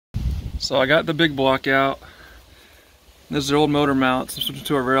So I got the big block out. This is the old motor mount, switched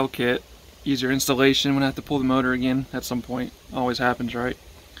to a rail kit. Easier installation when I have to pull the motor again at some point. Always happens, right?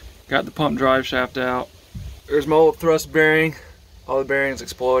 Got the pump drive shaft out. There's my old thrust bearing. All the bearings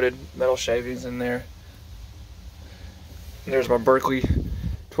exploded. Metal shavings in there. And there's my Berkeley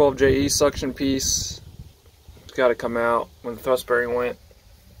 12JE suction piece. It's got to come out. When the thrust bearing went,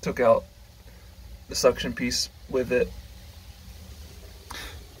 took out the suction piece with it.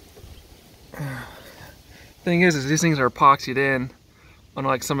 Thing is these things are epoxied in,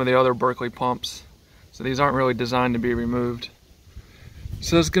 unlike some of the other Berkeley pumps. So these aren't really designed to be removed.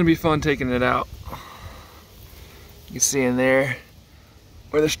 So it's going to be fun taking it out. You can see in there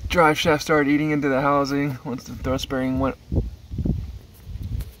where the drive shaft started eating into the housing once the thrust bearing went.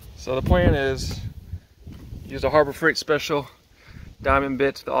 So the plan is use a Harbor Freight special diamond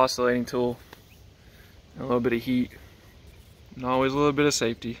bits, the oscillating tool, and a little bit of heat, and always a little bit of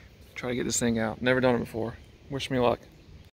safety. Try to get this thing out. Never done it before. Wish me luck.